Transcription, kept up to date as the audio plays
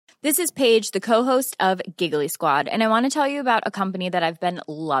This is Paige, the co-host of Giggly Squad, and I want to tell you about a company that I've been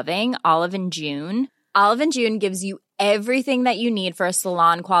loving, Olive & June. Olive & June gives you everything that you need for a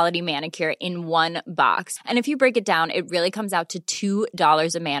salon-quality manicure in one box. And if you break it down, it really comes out to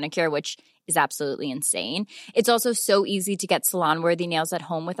 $2 a manicure, which is absolutely insane. It's also so easy to get salon-worthy nails at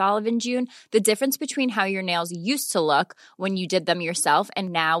home with Olive & June. The difference between how your nails used to look when you did them yourself and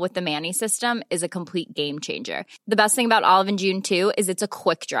now with the Mani system is a complete game changer. The best thing about Olive & June, too, is it's a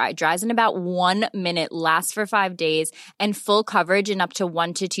quick dry. Dries in about 1 minute, lasts for 5 days, and full coverage in up to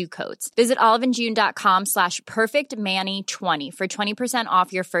 1 to 2 coats. Visit oliveandjune.com/perfectmani20 for 20%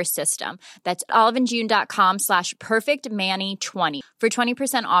 off your first system. That's oliveandjune.com/perfectmani20 for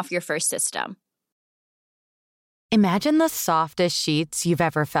 20% off your first system. Imagine the softest sheets you've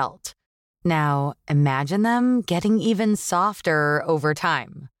ever felt. Now, imagine them getting even softer over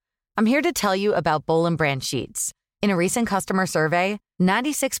time. I'm here to tell you about Boll & Branch sheets. In a recent customer survey,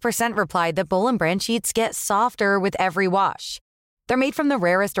 96% replied that Boll & Branch sheets get softer with every wash. They're made from the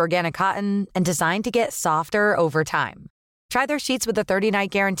rarest organic cotton and designed to get softer over time. Try their sheets with a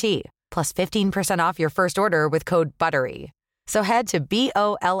 30-night guarantee, plus 15% off your first order with code BUTTERY. So head to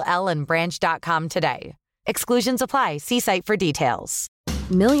BOLLandbranch.com today. Exclusions apply. See site for details.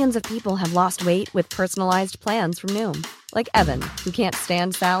 Millions of people have lost weight with personalized plans from Noom. Like Evan, who can't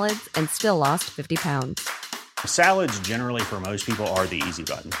stand salads and still lost 50 pounds. Salads generally for most people are the easy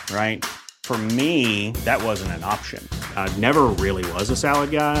button, right? For me, that wasn't an option. I never really was a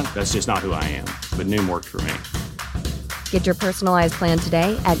salad guy. That's just not who I am. But Noom worked for me. Get your personalized plan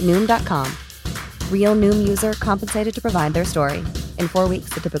today at Noom.com. Real Noom user compensated to provide their story. In 4 weeks,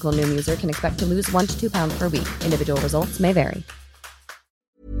 the typical Noom user can expect to lose 1 to 2 pounds per week. Individual results may vary.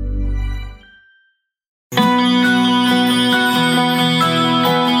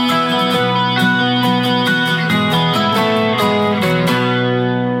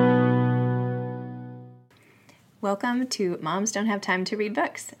 Welcome to Moms Don't Have Time to Read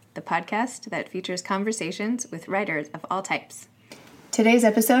Books, the podcast that features conversations with writers of all types. Today's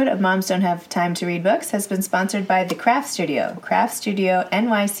episode of Moms Don't Have Time to Read Books has been sponsored by The Craft Studio,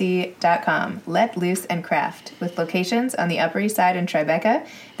 craftstudioNYC.com. Let loose and craft. With locations on the Upper East Side and Tribeca,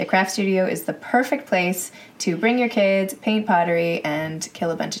 The Craft Studio is the perfect place to bring your kids, paint pottery, and kill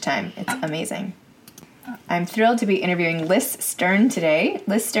a bunch of time. It's amazing. I'm thrilled to be interviewing Liz Stern today.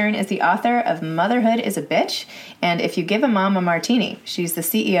 Liz Stern is the author of Motherhood is a Bitch and If You Give a Mom a Martini. She's the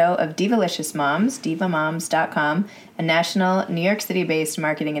CEO of Divalicious Moms, divamoms.com, a national New York City-based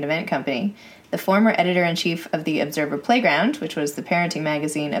marketing and event company. The former editor-in-chief of the Observer Playground, which was the parenting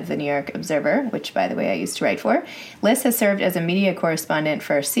magazine of the New York Observer, which, by the way, I used to write for, Liz has served as a media correspondent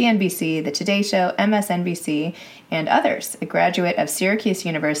for CNBC, The Today Show, MSNBC, and others. A graduate of Syracuse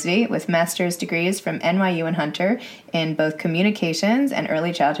University with master's degrees from NYU and Hunter in both communications and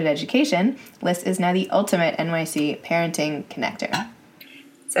early childhood education, Liz is now the ultimate NYC parenting connector.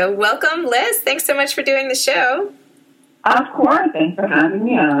 So welcome, Liz. Thanks so much for doing the show. Of course. Thanks for having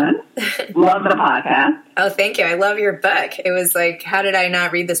me on. Love the podcast. Oh, thank you. I love your book. It was like, how did I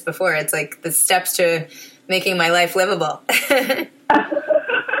not read this before? It's like the steps to making my life livable.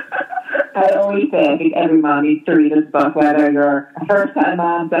 I always say I think every mom needs to read this book, whether you're a first-time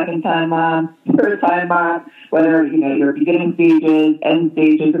mom, second-time mom, third-time mom, whether you're beginning stages, end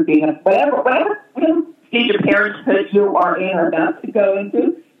stages, or being whatever stage of parenthood you are in or about to go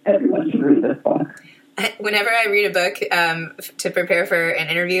into, everyone should read this book. Whenever I read a book to prepare for an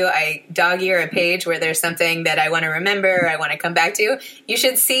interview, I dog-ear a page where there's something that I want to remember, I want to come back to. You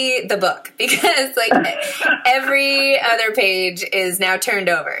should see the book because, like, every other page is now turned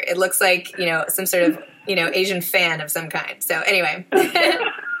over. It looks like, some sort of, Asian fan of some kind. So anyway. I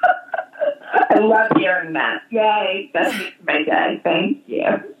love hearing that. Yay. That makes my day. Thank you.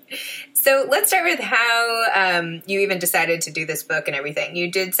 So let's start with how you even decided to do this book and everything. You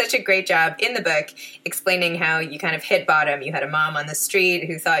did such a great job in the book explaining how you kind of hit bottom. You had a mom on the street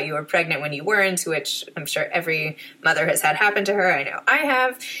who thought you were pregnant when you weren't, which I'm sure every mother has had happen to her. I know I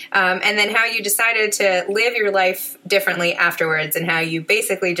have. And then how you decided to live your life differently afterwards and how you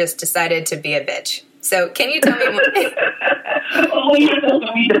basically just decided to be a bitch. So can you tell me more? Well, we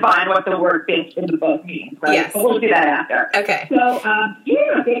define what the word bitch in the book means, right? Yes. But we'll do that after. Okay. So,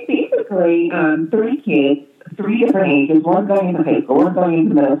 basically, 3 kids, 3 different ages, one going into high school, one going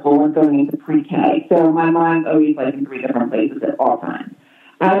into middle school, one going into pre-K. So my mind's always like in 3 different places at all times.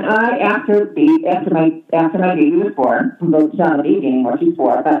 And after my baby was born, she's not a baby anymore, she's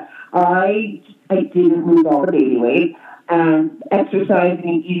 4, but I didn't lose all the baby weight. And exercising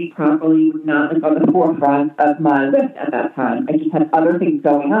and eating properly was not on the forefront of my list at that time. I just had other things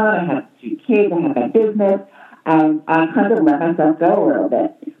going on. I had 2 kids. I had my business. And I kind of let myself go a little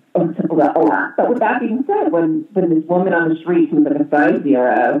bit. a lot. But with that being said, when this woman on the street who was like a size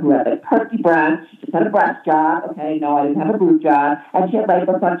 0, who had like perky breasts, she just had a breast job, okay, no, I didn't have a boob job, and she had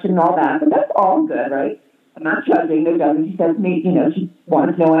liposuction and all that, but that's all good, right? I'm not judging, no judging. She said to me, she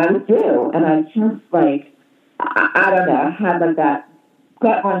wanted to know what I would do. And I just like, I don't know, I had like that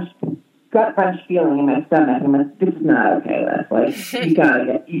gut wrench feeling in my stomach. I'm like, this is not okay. That's like, you gotta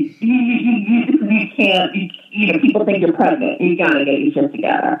get, you can't, people think you're pregnant. You gotta get your shit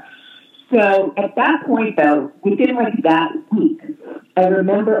together. So at that point, though, within like that week, I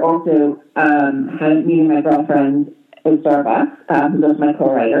remember also meeting my girlfriend in Starbucks, who's my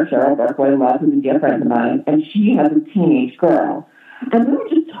co-writer, Cheryl Burkwood Love, who's a dear friend of mine, and she has a teenage girl. And we were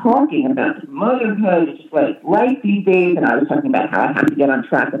just talking about motherhood, just like life these days, and I was talking about how I have to get on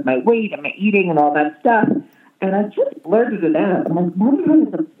track with my weight and my eating and all that stuff. And I just blurted it out. I'm like, motherhood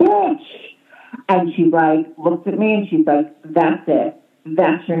is a bitch. And she like looks at me and she's like, that's it.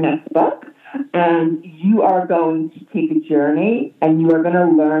 That's your next book. And you are going to take a journey and you are going to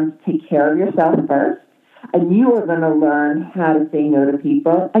learn to take care of yourself first. And you are going to learn how to say no to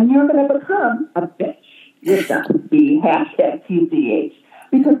people. And you're going to become a bitch yourself. The #TCH.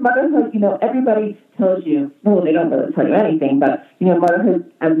 Because motherhood, everybody tells you, well, they don't really tell you anything, but,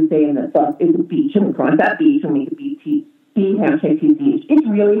 motherhood, as we say in the book, is a beach. And we cross that beach and make a BT, #TCH. It's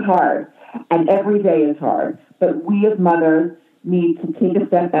really hard. And every day is hard. But we as mothers need to take a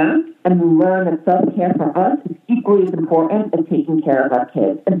step back and learn that self-care for us is equally as important as taking care of our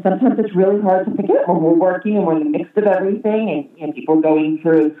kids. And sometimes it's really hard to forget when we're working and we're in the mix of everything and people are going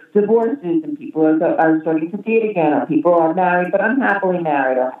through divorces and people are starting to date again, or people are married but unhappily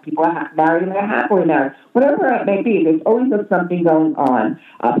married, or people are married and they're happily married. Whatever it may be, there's always something going on.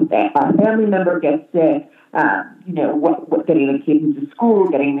 A family member gets sick. Getting the kids into school,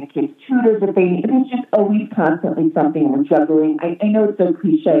 getting the kids tutors if they need. There's just always constantly something we're juggling. I know it's so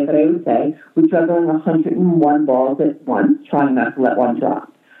cliche, but I would say we're juggling 101 balls at once, trying not to let one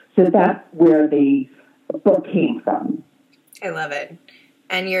drop. So that's where the book came from. I love it.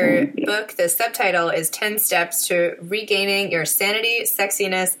 And your book, the subtitle is 10 Steps to Regaining Your Sanity,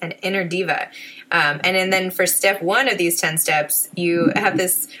 Sexiness, and Inner Diva. And then for step 1 of these 10 steps, you have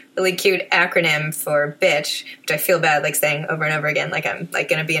this really cute acronym for bitch, which I feel bad like saying over and over again, like I'm like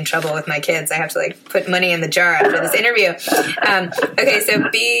going to be in trouble with my kids. I have to like put money in the jar after this interview. Okay, so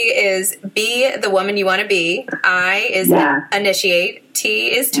B is be the woman you want to be. I is initiate.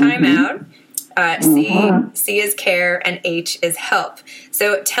 T is time out. C is care, and H is help.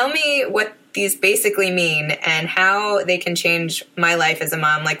 So tell me what these basically mean and how they can change my life as a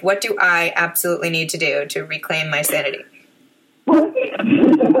mom. Like, what do I absolutely need to do to reclaim my sanity? Well,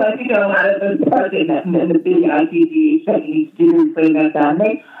 I think a lot of those parts in the BITD that you need to do to reclaim that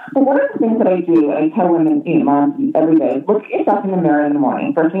family. But one of the things that I do, and I tell women, moms every day, look at yourself in the mirror in the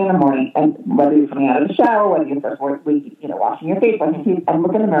morning, first thing in the morning, and whether you're coming out of the shower, whether you're first washing your face, washing your teeth, and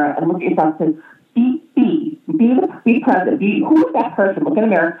look in the mirror and look at yourself and say, be present. Who is that person? Look in the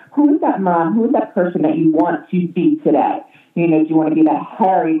mirror. Who is that mom? Who is that person that you want to be today? Do you want to be that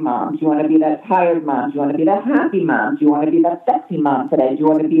hairy mom? Do you want to be that tired mom? Do you want to be that happy mom? Do you want to be that sexy mom today? Do you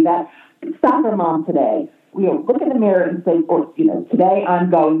want to be that soccer mom today? Look in the mirror and say, today I'm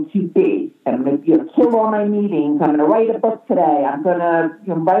going to be. I'm going to kill all my meetings. I'm going to write a book today. I'm going to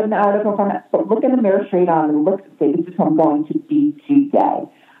write an article from it. But look in the mirror straight on and look and say, this is who I'm going to be today.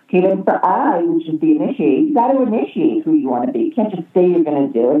 Okay, then for I, which is the initiate, you got to initiate who you want to be. You can't just say you're going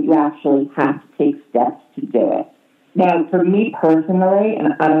to do it. You actually have to take steps to do it. Now, for me personally,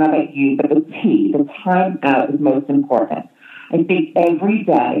 and I don't know about you, but the time out is most important. I think every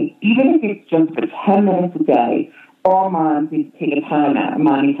day, even if it's just for 10 minutes a day, all moms need to take a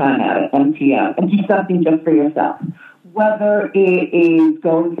mommy time out, MTO, and do something just for yourself. Whether it is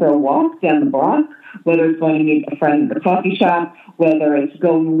going for a walk down the block, whether it's going to meet a friend at the coffee shop, whether it's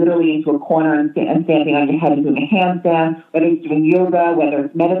going literally into a corner and standing on your head and doing a handstand, whether it's doing yoga, whether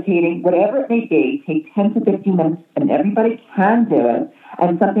it's meditating, whatever it may be, take 10 to 15 minutes, and everybody can do it.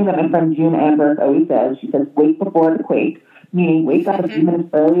 And something that my friend June Amber always says, she says, wake before the quake, meaning wake up a few minutes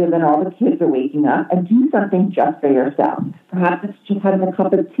earlier than all the kids are waking up and do something just for yourself. Perhaps it's just having a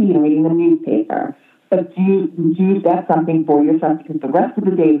cup of tea and reading the newspaper. But do that something for yourself, because the rest of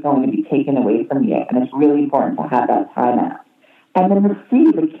the day is going to be taken away from you, and it's really important to have that time out. And then the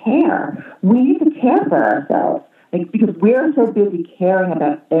C, the care. We need to care for ourselves, because we're so busy caring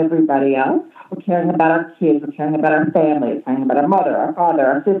about everybody else. We're caring about our kids. We're caring about our family. We're caring about our mother, our father,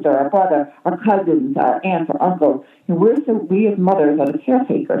 our sister, our brother, our cousins, our aunts, our uncles. And we as mothers are the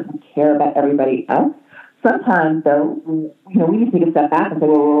caretakers and care about everybody else. Sometimes, though, we need to take a step back and say,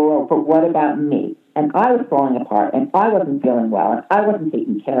 whoa, but what about me? and I was falling apart, and I wasn't feeling well, and I wasn't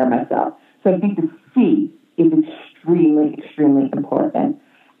taking care of myself. So I think the C is extremely, extremely important.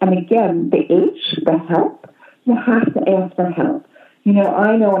 And again, the H, the help, you have to ask for help. You know,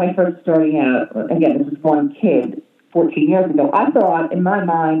 I know when I first started out, again, this is one kid, 14 years ago, I thought in my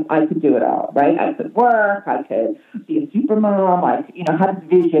mind I could do it all, right? I could work, I could be a super mom, I could, had this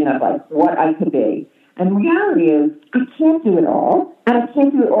vision of like what I could be. And the reality is I can't do it all, and I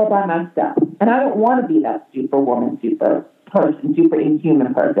can't do it all by myself. And I don't want to be that superwoman, super person, super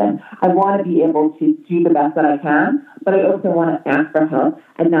inhuman person. I want to be able to do the best that I can, but I also want to ask for help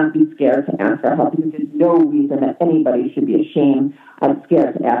and not be scared to ask for help, because there's no reason that anybody should be ashamed or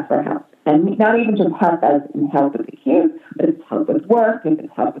scared to ask for help. And not even just help as in help with the kids, but it's help with work, if it's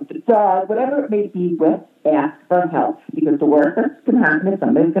help with the dog, whatever it may be, with ask for help. Because the worst that can happen is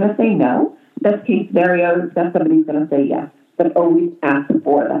somebody's going to say no. Best case scenario is that somebody's going to say yes. But always ask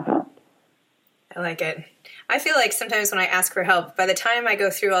for the help. I like it. I feel like sometimes when I ask for help, by the time I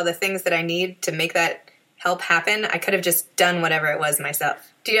go through all the things that I need to make that help happen, I could have just done whatever it was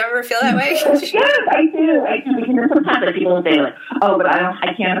myself. Do you ever feel that way? Yes, I do. Because sometimes people say like, "Oh, but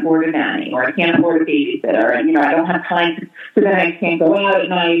I can't afford a nanny, or I can't afford a babysitter, and I don't have time, so then I can't go out at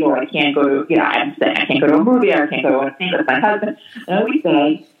night, or I can't go to, I'm saying I can't go to a movie, or I can't go to a thing with my husband." And I always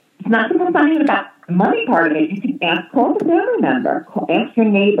say, it's not even about the money part of it. You can call the family member, ask your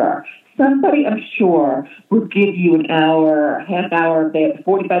neighbor. Somebody, I'm sure, will give you an hour, half hour,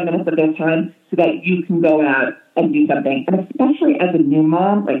 45 minutes of their time so that you can go out and do something. And especially as a new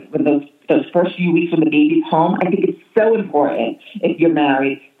mom, like when those first few weeks when the baby's home, I think it's so important, if you're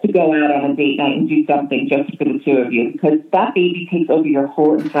married, to go out on a date night and do something just for the two of you, because that baby takes over your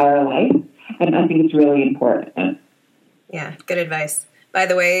whole entire life, and I think it's really important. Yeah, good advice. By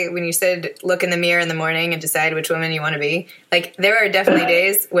the way, when you said look in the mirror in the morning and decide which woman you want to be, like there are definitely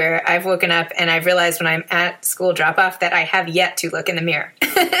days where I've woken up and I've realized when I'm at school drop-off that I have yet to look in the mirror.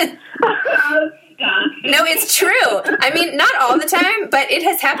 No, it's true. I mean, not all the time, but it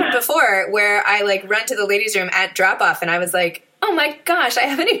has happened before where I like run to the ladies' room at drop-off and I was like, oh my gosh, I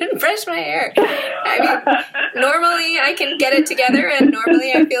haven't even brushed my hair. I mean, normally I can get it together, and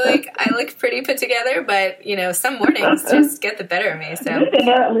normally I feel like I look pretty put together, but, some mornings just get the better of me. So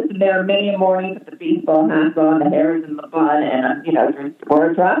Listen, there are many mornings with the baseball hats on, the hair is in the bun, and,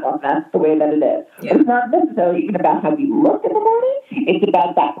 or a drop-off. That's the way that it is. Yeah. It's not necessarily even about how we look in the morning. It's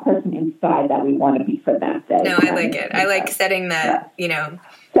about that person inside that we want to be for that day. No, I like it. I like setting the,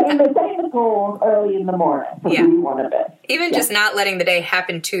 Setting the goals early in the morning for who you want to be. Even just not letting the day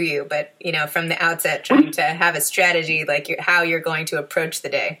happen to you, but, from the outset, trying to have a strategy, like how you're going to approach the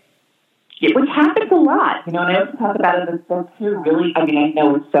day. Yeah, which happens a lot, and I also talk about it in this book too, really. I mean, I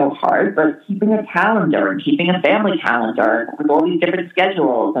know it's so hard, but keeping a calendar and keeping a family calendar with all these different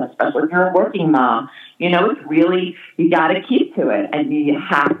schedules, and especially if you're a working mom, it's really, you got to keep to it, and you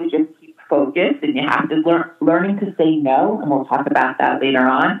have to just focused, and you have to learning to say no, and we'll talk about that later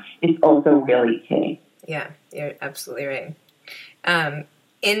on, is also really key. Yeah, you're absolutely right.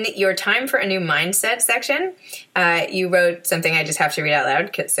 In your Time for a New Mindset section, you wrote something I just have to read out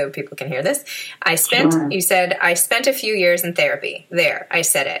loud so people can hear this. You said, I spent a few years in therapy. There, I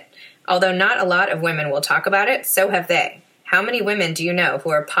said it. Although not a lot of women will talk about it, so have they. How many women do you know who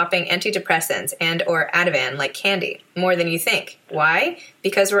are popping antidepressants and or Ativan like candy? More than you think. Why?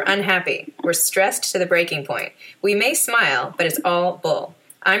 Because we're unhappy. We're stressed to the breaking point. We may smile, but it's all bull.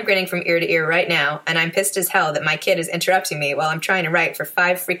 I'm grinning from ear to ear right now, and I'm pissed as hell that my kid is interrupting me while I'm trying to write for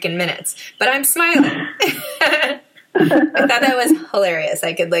 5 freaking minutes. But I'm smiling. I thought that was hilarious.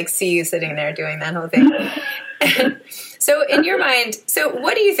 I could see you sitting there doing that whole thing. So in your mind,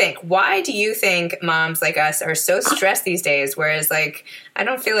 what do you think? Why do you think moms like us are so stressed these days? Whereas I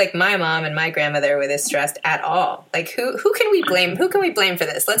don't feel like my mom and my grandmother were this stressed at all. Who can we blame? Who can we blame for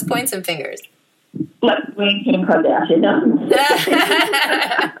this? Let's point some fingers. Let's blame Kim Kardashian.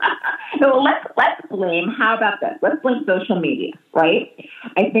 No, let's blame. How about this? Let's blame social media, right?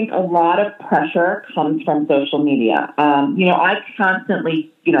 I think a lot of pressure comes from social media. I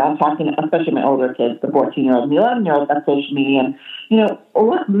constantly, I'm talking, especially my older kids, the 14-year-olds and the 11-year-olds, about social media, and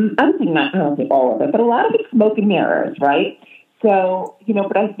I don't think all of it, but a lot of it's smoke and mirrors, right? So,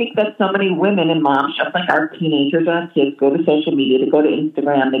 but I think that so many women and moms, just like our teenagers and our kids, go to social media, they go to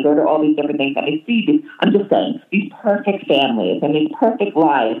Instagram, they go to all these different things, and they see these, I'm just saying, these perfect families and these perfect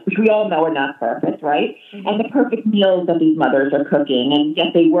lives, which we all know are not perfect, right? Mm-hmm. And the perfect meals that these mothers are cooking, and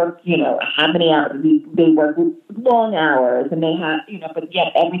yet they work, how many hours? They work long hours, and they have, but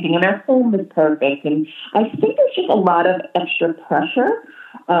yet everything in their home is perfect. And I think there's just a lot of extra pressure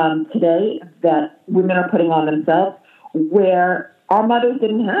today that women are putting on themselves, where our mothers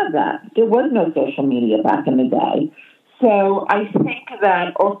didn't have that. There was no social media back in the day. So I think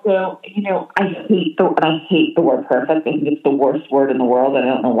that also, I hate the word perfect. I think it's the worst word in the world. I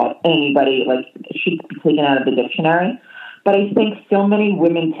don't know what anybody, should be taken out of the dictionary. But I think so many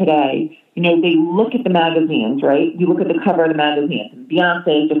women today, they look at the magazines, right? You look at the cover of the magazines.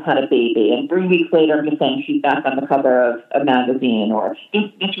 Beyonce just had a baby, and 3 weeks later, I'm just saying she's back on the cover of a magazine. Or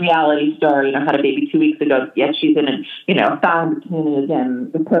this reality star, had a baby 2 weeks ago. Yes, she's in a thong bikini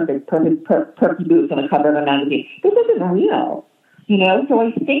again, the perfect perky boots on the cover of a magazine. This isn't real, So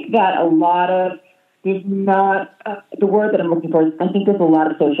I think that a lot of there's not the word that I'm looking for. I think there's a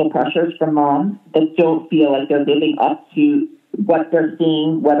lot of social pressures from moms that don't feel like they're living up to what they're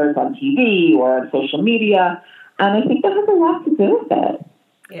seeing, whether it's on TV or on social media. And I think that has a lot to do with it.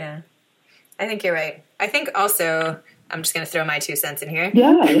 Yeah, I think you're right. I think also, I'm just going to throw my 2 cents in here.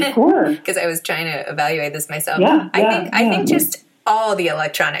 Yeah, of course. Because I was trying to evaluate this myself. I think just all the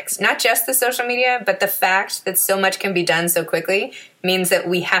electronics, not just the social media, but the fact that so much can be done so quickly means that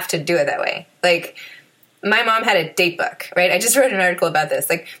we have to do it that way. Like, my mom had a date book, right? I just wrote an article about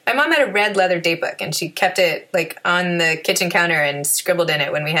this. Like, my mom had a red leather date book, and she kept it, on the kitchen counter and scribbled in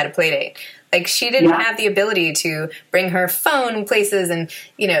it when we had a play date. Like, she didn't have the ability to bring her phone places and,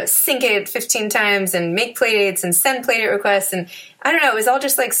 sync it 15 times and make play dates and send play date requests. And I don't know, it was all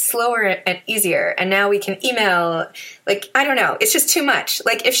just, slower and easier. And now we can email. I don't know. It's just too much.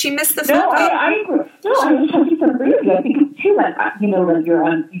 If she missed the phone call. I agree. No, I just agree with you. I think it's too much.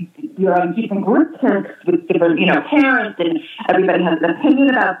 You're on different group texts with different, parents, and everybody has an opinion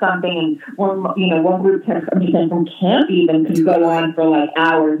about something. And one group text, I'm just saying, from camp even can go on for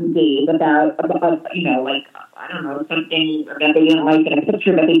hours and days about I don't know, something that they didn't like in a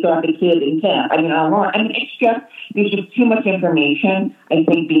picture that they saw the kid in camp. There's just too much information, I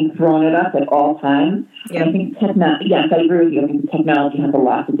think, being thrown at us at all times. Yeah. And I think yes, I agree with you. I think technology has a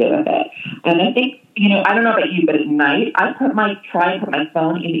lot to do with it. And I think, I don't know about you, but at night, I try and put my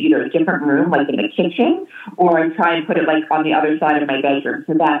phone into either a different room, like in the kitchen, or I try and put it on the other side of my bedroom.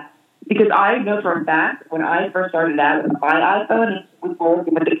 So that, because I know for a fact, when I first started out with my iPhone and was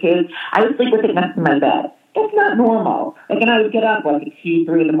working with the kids, I would sleep with it next to my bed. That's not normal. And I would get up at 2,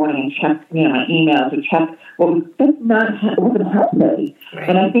 3 in the morning and check, my emails or check it wasn't healthy. Right.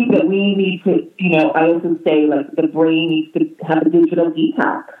 And I think that we need to, I also say the brain needs to have a digital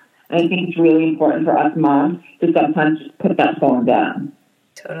detox. And I think it's really important for us moms to sometimes just put that phone down.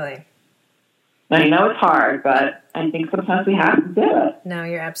 Totally. I know it's hard, but I think sometimes we have to do it. No,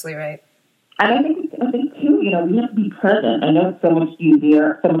 you're absolutely right. And I think too, we have to be present. I know it's so much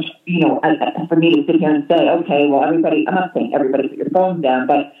easier, for me to sit here and say, okay, well, everybody, I'm not saying everybody put your phones down,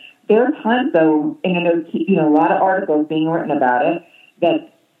 but there are times, though, and a lot of articles being written about it,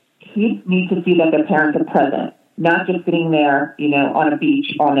 that kids need to see that their parents are present, not just sitting there, on a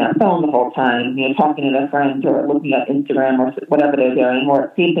beach on their phone the whole time, talking to their friends or looking at Instagram or whatever they're doing,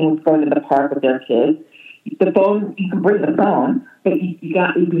 or same thing with going to the park with their kids. The phone, you can bring the phone, but you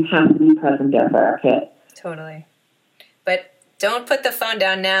have to be present there for our kids. Totally. But don't put the phone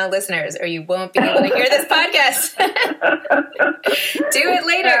down now, listeners, or you won't be able to hear this podcast. Do it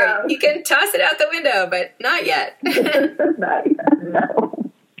later. Yeah. You can toss it out the window, but not yet. Not yet,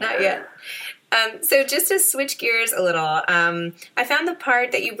 no. Not yet. So just to switch gears a little, I found the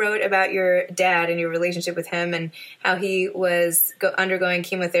part that you wrote about your dad and your relationship with him and how he was undergoing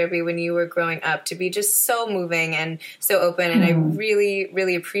chemotherapy when you were growing up to be just so moving and so open. And I really,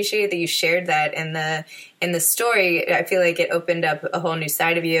 really appreciate that you shared that in the story. I feel like it opened up a whole new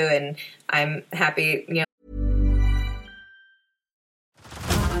side of you, and I'm happy,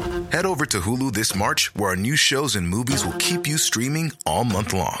 Head over to Hulu this March, where our new shows and movies will keep you streaming all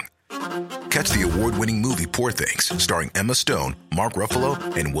month long. Catch the award-winning movie Poor Things, starring Emma Stone, Mark Ruffalo,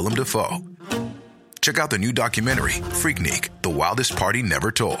 and Willem Dafoe. Check out the new documentary, Freaknik, The Wildest Party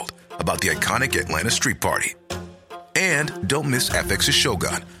Never Told, about the iconic Atlanta Street Party. And don't miss FX's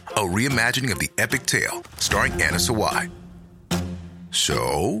Shogun, a reimagining of the epic tale, starring Anna Sawai.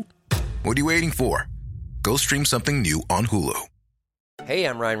 So, what are you waiting for? Go stream something new on Hulu. Hey,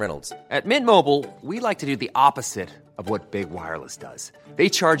 I'm Ryan Reynolds. At Mint Mobile, we like to do the opposite of what Big Wireless does. They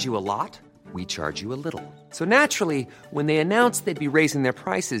charge you a lot, we charge you a little. So naturally, when they announced they'd be raising their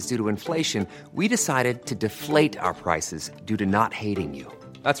prices due to inflation, we decided to deflate our prices due to not hating you.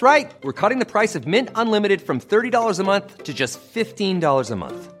 That's right. We're cutting the price of Mint Unlimited from $30 a month to just $15 a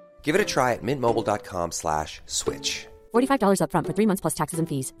month. Give it a try at mintmobile.com/switch. $45 up front for 3 months plus taxes and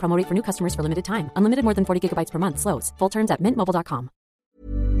fees. Promo rate for new customers for limited time. Unlimited more than 40 gigabytes per month. Slows full terms at mintmobile.com.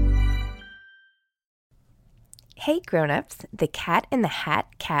 Hey grown-ups, the Cat in the Hat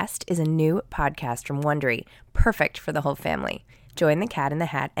cast is a new podcast from Wondery, perfect for the whole family. Join the Cat in the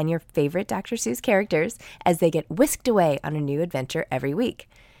Hat and your favorite Dr. Seuss characters as they get whisked away on a new adventure every week.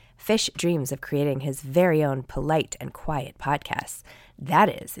 Fish dreams of creating his very own polite and quiet podcasts.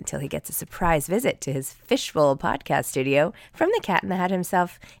 That is, until he gets a surprise visit to his Fishbowl podcast studio from the Cat in the Hat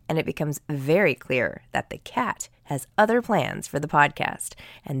himself, and it becomes very clear that the cat has other plans for the podcast,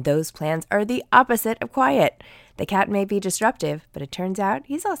 and those plans are the opposite of quiet. The cat may be disruptive, but it turns out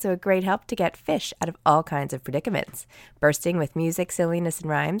he's also a great help to get Fish out of all kinds of predicaments. Bursting with music, silliness, and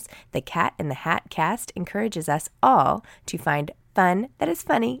rhymes, the Cat in the Hat cast encourages us all to find fun that is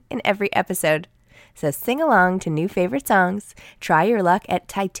funny in every episode. So sing along to new favorite songs, try your luck at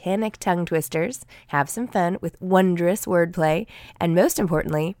Titanic tongue twisters, have some fun with wondrous wordplay, and most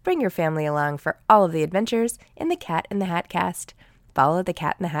importantly, bring your family along for all of the adventures in the Cat in the Hat cast. Follow the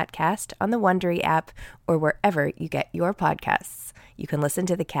Cat in the Hat cast on the Wondery app or wherever you get your podcasts. You can listen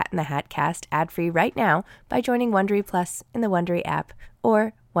to the Cat in the Hat cast ad-free right now by joining Wondery Plus in the Wondery app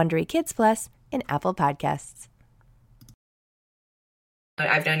or Wondery Kids Plus in Apple Podcasts.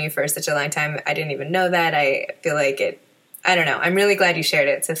 I've known you for such a long time. I didn't even know that. I feel like I don't know. I'm really glad you shared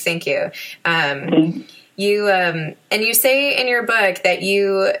it. So thank you. You, and you say in your book that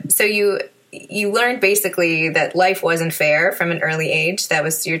you learned basically that life wasn't fair from an early age. That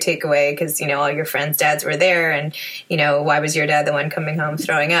was your takeaway because, all your friends' dads were there and, why was your dad the one coming home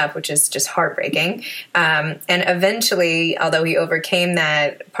throwing up, which is just heartbreaking. And eventually, although he overcame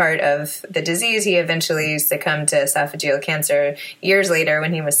that part of the disease, he eventually succumbed to esophageal cancer years later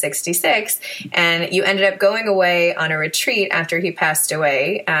when he was 66. And you ended up going away on a retreat after he passed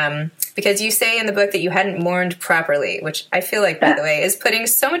away because you say in the book that you hadn't mourned properly, which I feel like, by the way, is putting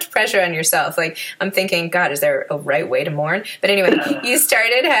so much pressure on yourself. Like, I'm thinking, God, is there a right way to mourn? But anyway, you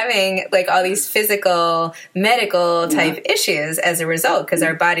started having like all these physical, medical type issues as a result because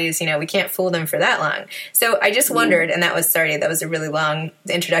our bodies, we can't fool them for that long. So I just wondered, and that was a really long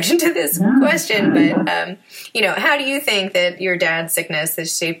introduction to this question, but, how do you think that your dad's sickness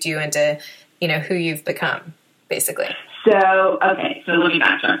has shaped you into, who you've become, basically? So let me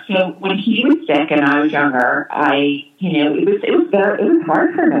backtrack. So when he was sick and I was younger, it was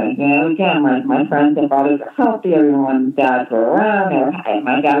hard for me. Again, like my friends and brothers were healthy, everyone's dads were around.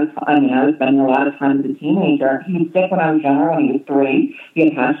 My dad I was spending a lot of time as a teenager. He was sick when I was younger, when he was 3. He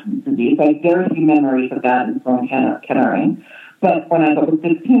had Hashimoto's disease. I have very few memories of that in Sloan Kettering. But when I was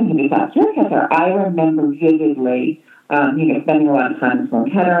 16, he was osteoarthritis cancer. I remember vividly spending a lot of time in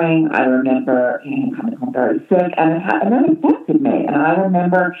Sloan Kettering. I remember, him coming home very sick, and it affected me. And I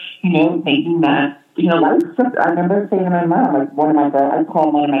remember, thinking that, I remember saying to my mom, like I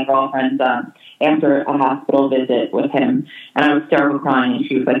called one of my girlfriends after a hospital visit with him, and I was hysterical crying, and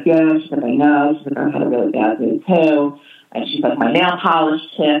she was like, yeah, she said, I know. She said, I had a really bad day too. And she's like, my nail polish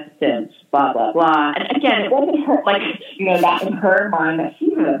chipped and blah, blah, blah. And again, it wasn't her, that in her mind that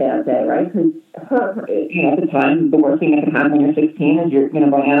she had a bad day, right? Because her, at the time, the worst thing that can happen when you're 16 is you're,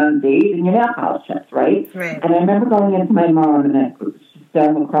 going out on dates and your nail polish chips, right? And I remember going into my mom and I was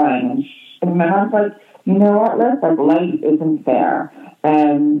hysterical crying. And my mom's like, you know what, Liz? Like, life isn't fair.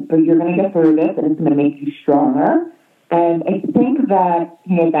 But you're going to get through this and it's going to make you stronger. And I think that,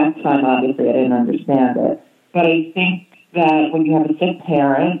 that time, obviously, I didn't understand it. But I think that when you have a sick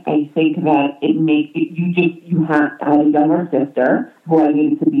parent, I think that you have I had a younger sister who I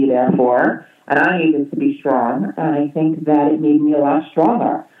needed to be there for, and I needed to be strong, and I think that it made me a lot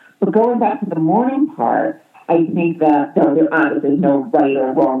stronger. But going back to the mourning part, I think that there's no right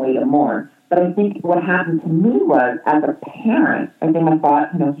or wrong way to mourn. But I think what happened to me was, as a parent, I think I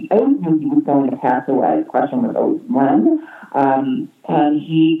thought, he always knew he was going to pass away. The question was always when. And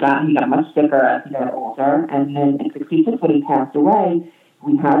he got much sicker as he got older. And then at 66, when he passed away,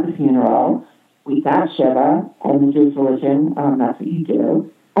 we had the funeral. We sat Shiva, and the Jewish religion, that's what you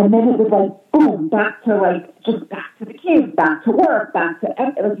do. And then it was like, boom, back to the kids, back to work, back to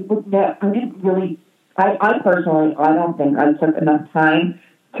everything. I personally, I don't think I took enough time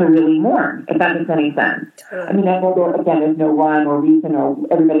to really mourn, if that makes any sense. I mean, I know, again, there's no rhyme or reason, or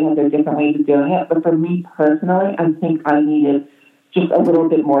everybody has their different ways of doing it, but for me personally, I think I needed just a little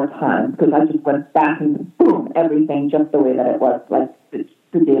bit more time, because I just went back and boom, everything just the way that it was, like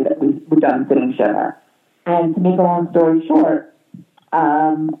the day that we were done sitting Shiva. And to make a long story short,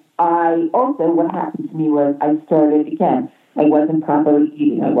 what happened to me was I wasn't properly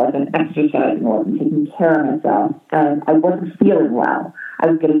eating, I wasn't exercising, I wasn't taking care of myself, and I wasn't feeling well. I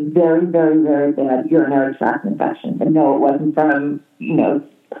was getting very, very, very bad urinary tract infections. And no, it wasn't from,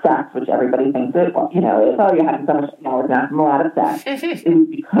 sex, which everybody thinks it was. You're having so much, it's not from a lot of sex. It was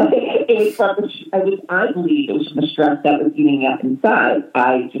because I believe it was from the stress that was eating up inside.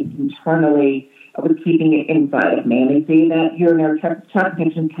 I just internally was keeping it inside of me. And they say that urinary tract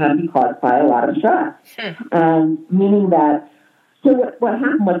infection can be caused by a lot of stress. Meaning that, so what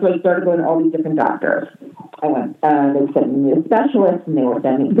happened was I started going to all these different doctors. I went, they sent me to specialists, and they were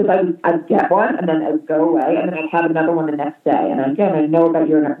sending, because I'd get one, and then it would go away, and then I'd have another one the next day. And again, I know about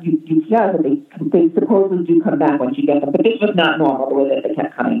UTIs, that they supposedly do come back once you get them, but this was not normal, the way that they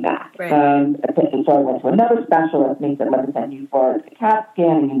kept coming back. Right. And so I went to another specialist, and they said, let me send you for a CAT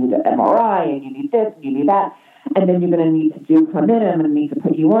scan, and you need an MRI, and you need this, and you need that. And then you're going to need to come in, and I'm going to need to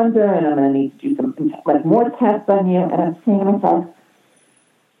put you under, and I'm going to need to do some, more tests on you. And I'm saying to myself,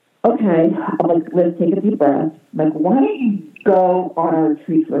 okay, I'm like, let's take a deep breath. I'm like, why don't you go on a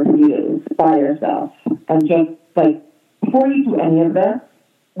retreat for a few days by yourself? And just, before you do any of this,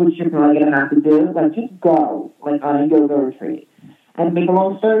 which you're probably going to have to do, just go, on a yoga retreat. And to make a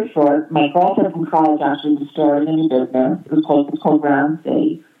long story short, my girlfriend from college actually started a new business. It's called Ground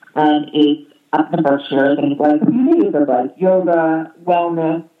City. And it's up in the Berkshires, and it's a few days of, yoga,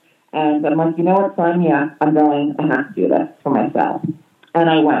 wellness. And I'm like, you know what, son? Yeah, I'm going. I have to do this for myself. And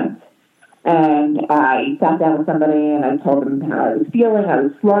I went, and I sat down with somebody, and I told them how I was feeling. I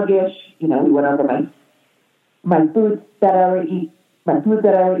was sluggish. We went over my foods that I were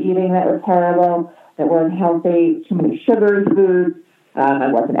eating that were terrible, that weren't healthy, too many sugary foods.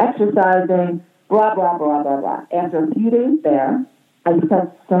 I wasn't exercising, blah, blah, blah, blah, blah. After a few days there, I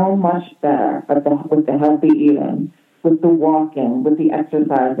felt so much better with the healthy eating, with the walking, with the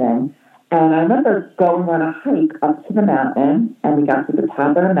exercising. And I remember going on a hike up to the mountain, and we got to the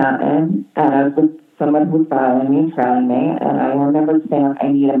top of the mountain, and I was with someone who was following me and trailing me, and I remember saying, I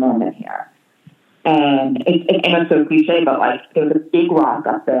need a moment here. And it was so cliche, but there was a big rock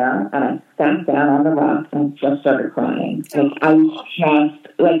up there, and I sat down on the rock and just started crying. I was just,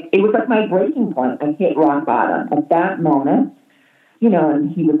 it was my breaking point. I hit rock bottom. At that moment, and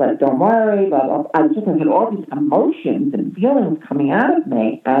he was like, don't worry, blah, blah. I just had all these emotions and feelings coming out of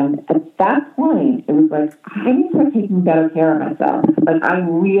me. And at that point, it was I need to start taking better care of myself.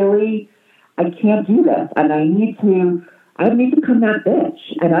 I can't do this. And I need to become that bitch.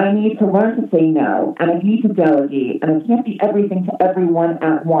 And I need to learn to say no. And I need to delegate. And I can't be everything to everyone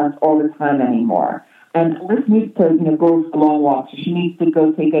at once all the time anymore. And Liz needs to, go for long walks. She needs to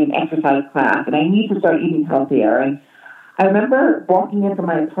go take an exercise class. And I need to start eating healthier. And I remember walking into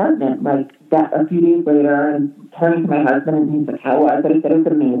my apartment a few days later and turning to my husband, and he's like, how was it? I said, it was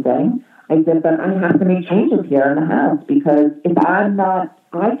amazing. I said, but I have to make changes here in the house, because if I'm not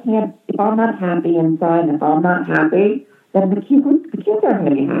happy inside, and if I'm not happy, then the kids aren't going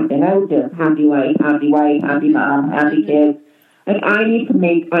to be happy. And I was just happy wife, happy mom, happy kids. I need to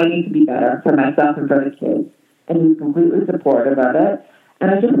be better for myself and for the kids. And he was completely supportive of it. And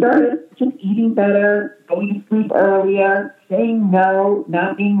I just started eating better, going to sleep earlier, saying no,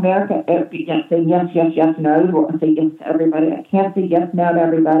 not being there to saying yes, no. I say yes to everybody. I can't say yes, no to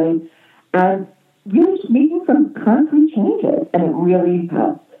everybody. And really just making some concrete changes. And it really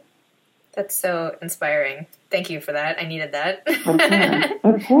helped. That's so inspiring. Thank you for that. I needed that.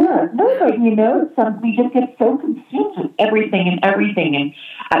 Of course. No, we just get so consumed with everything.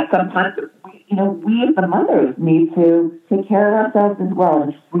 And sometimes, we as the mothers need to take care of ourselves as well.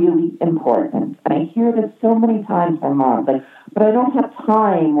 And it's really important. And I hear this so many times from moms, but I don't have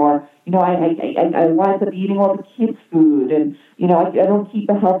time, or, I wind up eating all the kids' food, and, I don't keep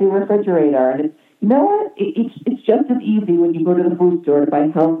a healthy refrigerator. And it's, you know what? It's just as easy when you go to the food store to buy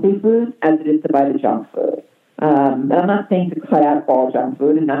healthy food as it is to buy the junk food. And I'm not saying to cut out all junk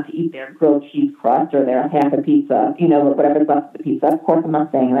food and not to eat their grilled cheese crust or their half a pizza, whatever's left of the pizza. Of course, I'm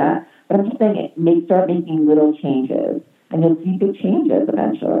not saying that. But I'm just saying start making little changes, and you'll see big changes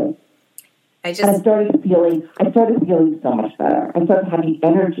eventually. I started feeling so much better. I started having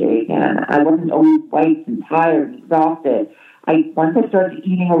energy again. I wasn't always white and tired and exhausted. Once I started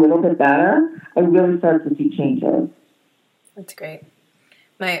eating a little bit better, I really started to see changes. That's great.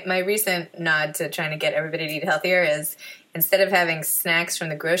 My recent nod to trying to get everybody to eat healthier is, instead of having snacks from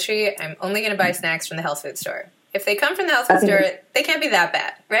the grocery, I'm only going to buy snacks from the health food store. If they come from the health food store, they can't be that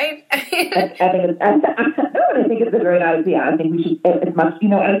bad, right? I think it's a great idea. I think we should, as much,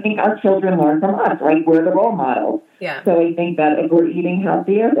 I think our children learn from us, right? We're the role models. Yeah. So I think that if we're eating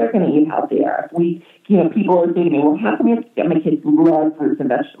healthier, they're going to eat healthier. People are saying to me, well, how can we get my kids love fruits and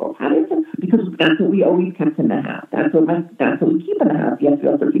vegetables? Because that's what we always kept in the house. That's what we keep in the house. Yes, we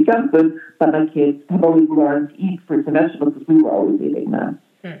also keep junk food, but my kids have always learned to eat fruits and vegetables because we were always eating them.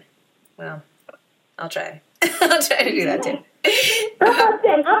 Well, I'll try. I'll try to do that too. I'm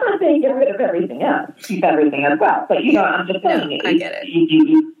not saying get rid of everything else. Keep everything as well. But, I'm just saying. I get it.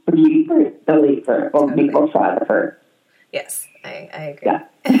 You eat fruit. They'll eat fruit. We'll try the fruit. Yes, I agree. Yeah.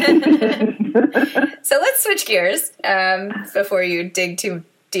 So let's switch gears before you dig too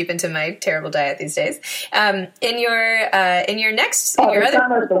deep into my terrible diet these days. In your next, Oh, your it's other.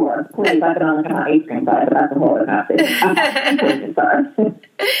 not the worst. Please, I've been on an ice cream diet, but that's a whole other topic. Sorry.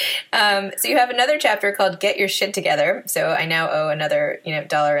 So you have another chapter called "Get Your Shit Together." So I now owe another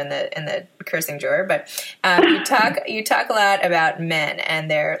 $1 in the cursing drawer. But you talk a lot about men and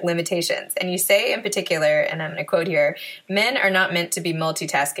their limitations, and you say in particular, and I'm going to quote here: "Men are not meant to be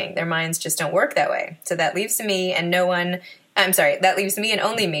multitasking. Their minds just don't work that way. So that leaves me and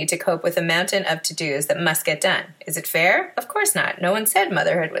only me to cope with a mountain of to-dos that must get done. Is it fair? Of course not. No one said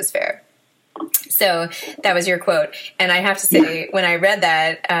motherhood was fair." So that was your quote. And I have to say, when I read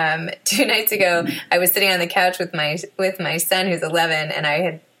that 2 nights ago, I was sitting on the couch with my son, who's 11, and I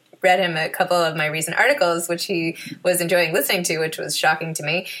had read him a couple of my recent articles, which he was enjoying listening to, which was shocking to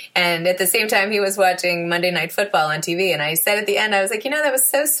me. And at the same time, he was watching Monday Night Football on TV. And I said at the end, I was like, that was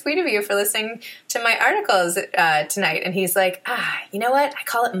so sweet of you for listening to my articles tonight. And he's like, you know what? I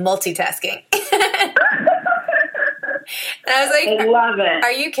call it multitasking. And I was like, I love it.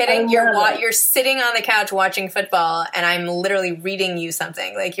 Are you kidding? You're sitting on the couch watching football, and I'm literally reading you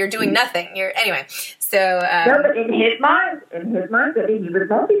something. Like, you're doing nothing. Anyway. So no, but in his mind, he was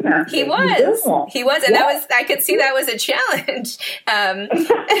multitasking. He was, and I could see that was a challenge.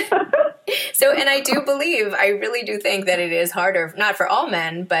 So, and I really do think that it is harder, not for all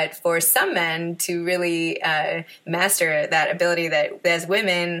men, but for some men to really master that ability that as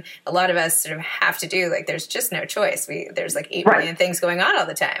women, a lot of us sort of have to do. Like, there's just no choice. There's like 8 million things going on all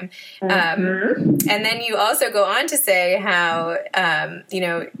the time. And then you also go on to say how,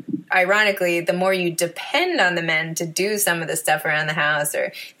 ironically, the more you depend on the men to do some of the stuff around the house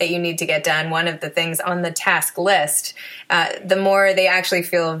or that you need to get done, one of the things on the task list, the more they actually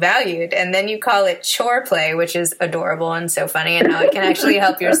feel valued. And then you call it chore play, which is adorable and so funny, and how it can actually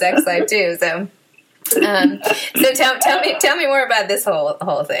help your sex life too. So, tell me more about this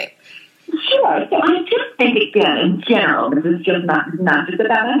whole thing. Sure. So I just think, again, in general, this is just not just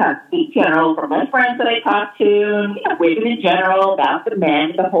about my husband, in general, from my friends that I talk to, and women in general, about the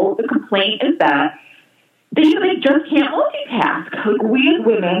men, the complaint is that they just can't multitask. Like, we as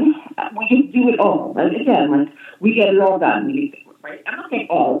women, we just do it all. Like, again, we get it all done. Right? I'm not saying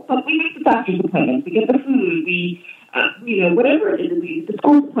all, but we make the doctor's appointments, we get the food, we whatever it is, the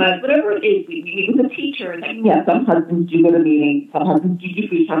school supplies, whatever it is, we meet with a teacher. And some husbands do go to meetings, some husbands do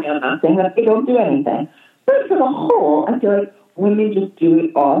food shopping. I'm not saying that they don't do anything. But for the whole, I feel like women just do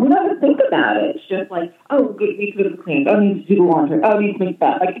it all. We don't even think about it. It's just like, we need to go to the cleaning. We need to do the laundry. We need to make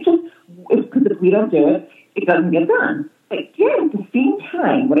that. Like, it's because if we don't do it, it doesn't get done. But yet, at the same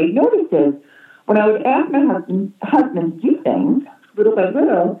time, what I noticed is when I would ask my husband to do things, little by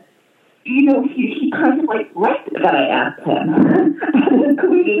little, he kind of liked that I asked him and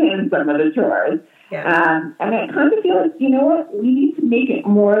included him in some of the chores. Yeah. And I kind of feel like, we need to make it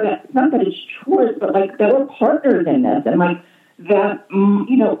more that, it's not that it's chores, but that we're partners in this. And that,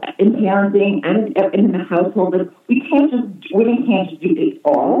 in parenting and in the household, women can't just do it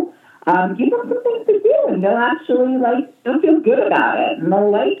all. Give them some things to do, and they'll actually, they'll feel good about it, and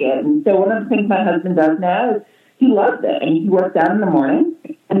they'll like it. And so one of the things my husband does now is he loves it, and he works out in the morning,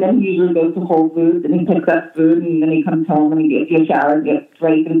 and then he usually goes to Whole Foods, and he picks up food, and then he comes home, and he gets a shower, and gets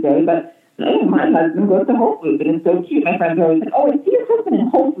ready for the day. But my husband goes to Whole Foods, and it's so cute. My friends are always like, I see your husband in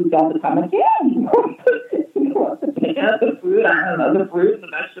Whole Foods all the time. I'm like, he goes to pick out the food, the fruit and the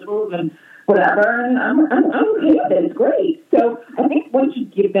vegetables, and whatever, and I'm okay with it. It's great. So I think once you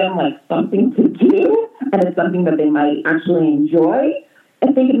give them something to do, and it's something that they might actually enjoy,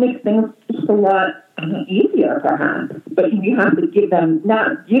 I think it makes things just a lot easier, perhaps. But you have to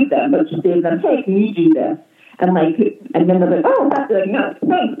not give them, but just say to them, hey, can you do this? And then they're like, oh, that's no,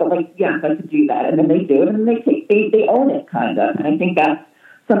 thanks, but yes, I could do that. And then they do it, and they own it, kind of. And I think that's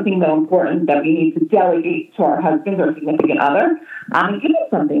something though important that we need to delegate to our husbands or significant other, and give them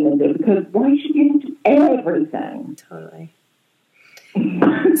something to do, because why should you do everything? Totally.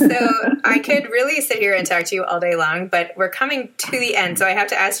 So I could really sit here and talk to you all day long, but we're coming to the end, so I have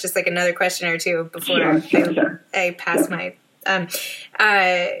to ask just another question or two before I pass my.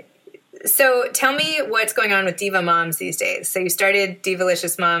 So tell me what's going on with Diva Moms these days. So you started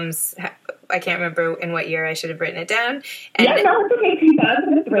Divalicious Moms. I can't remember in what year. I should have written it down. And it's okay.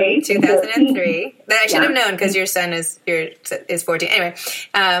 2003. 2003. But I should have known because your son is 14. Anyway,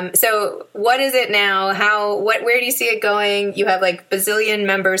 so what is it now? Where do you see it going? You have bazillion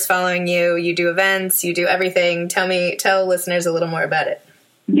members following you. You do events. You do everything. Tell listeners a little more about it.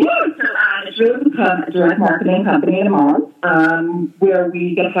 Yeah, so it's really become a direct marketing company in moms, where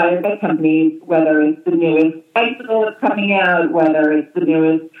we get hired by companies, whether it's the newest bicycle that's coming out, whether it's the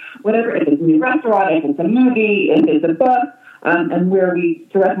newest, whatever, if it's a new restaurant, if it's a movie, if it's a book, and where we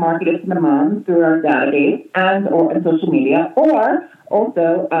direct market it to the moms through our database or social media, or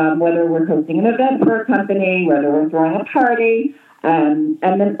also whether we're hosting an event for a company, whether we're throwing a party. And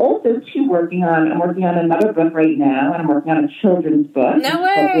then also, too, I'm working on another book right now, and I'm working on a children's book. No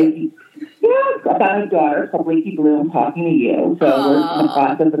way! About my daughter, called Wakey Blue, I'm Talking to You. So we're in the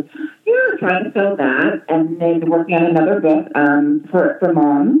process of trying to fill that. And then working on another book for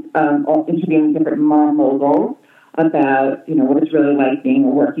moms, interviewing different mom moguls about, what it's really like being a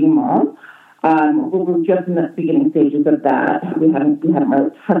working mom. We're just in the beginning stages of that. We haven't really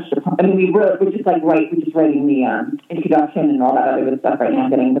touched upon. I mean, we're just writing the introduction and all that other good stuff right now,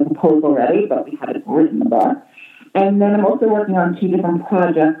 getting the proposal ready, but we haven't written the book. And then I'm also working on 2 different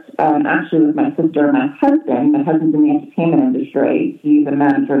projects, actually with my sister and my husband. My husband's in the entertainment industry. He's a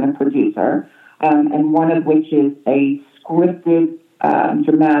manager and a producer, and one of which is a scripted,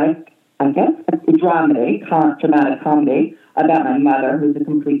 dramatic, I guess, dramatic comedy about my mother, who's a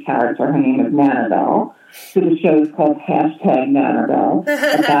complete character. Her name is Nanabelle. So the show is called #Nanabelle,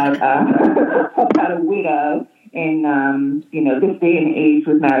 about a widow in, this day and age,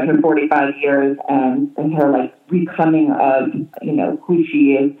 was married for 45 years, and her, becoming of, who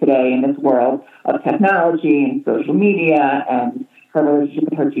she is today in this world of technology and social media, and her relationship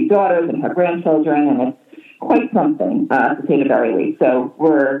with her 2 daughters and her grandchildren, and it's quite something, to say the very least. So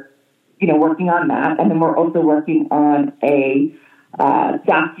we're working on that. And then we're also working on a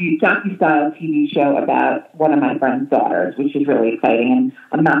docu-style TV show about one of my friend's daughters, which is really exciting. And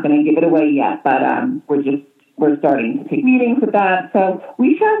I'm not going to give it away yet, but we're starting to take meetings with that. So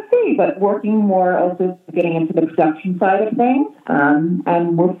we shall see, but working more, also getting into the production side of things,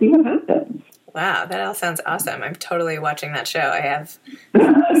 and we'll see what happens. Wow, that all sounds awesome. I'm totally watching that show. I have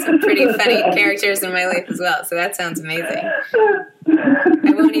some pretty funny characters in my life as well, so that sounds amazing.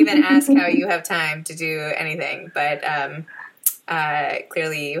 I won't even ask how you have time to do anything, but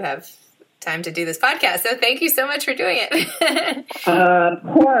clearly you have time to do this podcast, so thank you so much for doing it. Of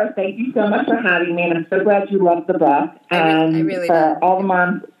course. Thank you so much for having me, and I'm so glad you loved the book. And I really for all the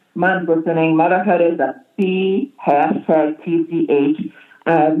moms listening, motherhood is a B #TCH.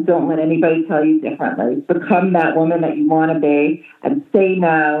 Don't let anybody tell you differently. Become that woman that you want to be, and say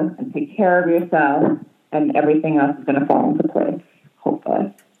no, and take care of yourself, and everything else is going to fall into place,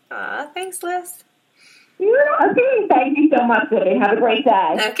 hopefully. Aw, thanks, Liz. Okay, thank you so much, Libby. Have a great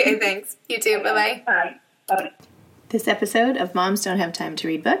day. Okay, thanks. You too. Bye-bye. Bye. Bye-bye. This episode of Moms Don't Have Time to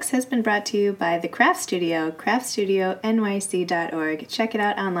Read Books has been brought to you by The Craft Studio, craftstudionyc.org. Check it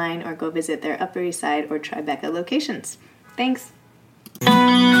out online or go visit their Upper East Side or Tribeca locations. Thanks.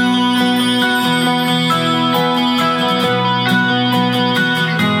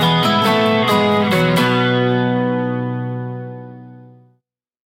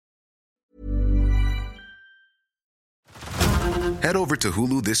 Head over to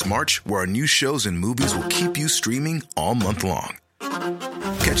Hulu this March, where our new shows and movies will keep you streaming all month long.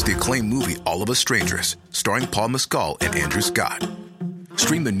 Catch the acclaimed movie All of Us Strangers, starring Paul Mescal and Andrew Scott.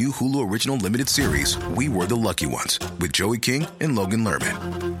 Stream the new Hulu original limited series We Were the Lucky Ones with Joey King and Logan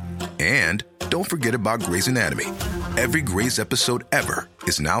Lerman. And don't forget about Grey's Anatomy. Every Grey's episode ever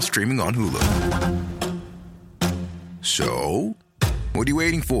is now streaming on Hulu. So, what are you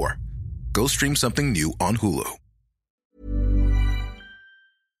waiting for? Go stream something new on Hulu.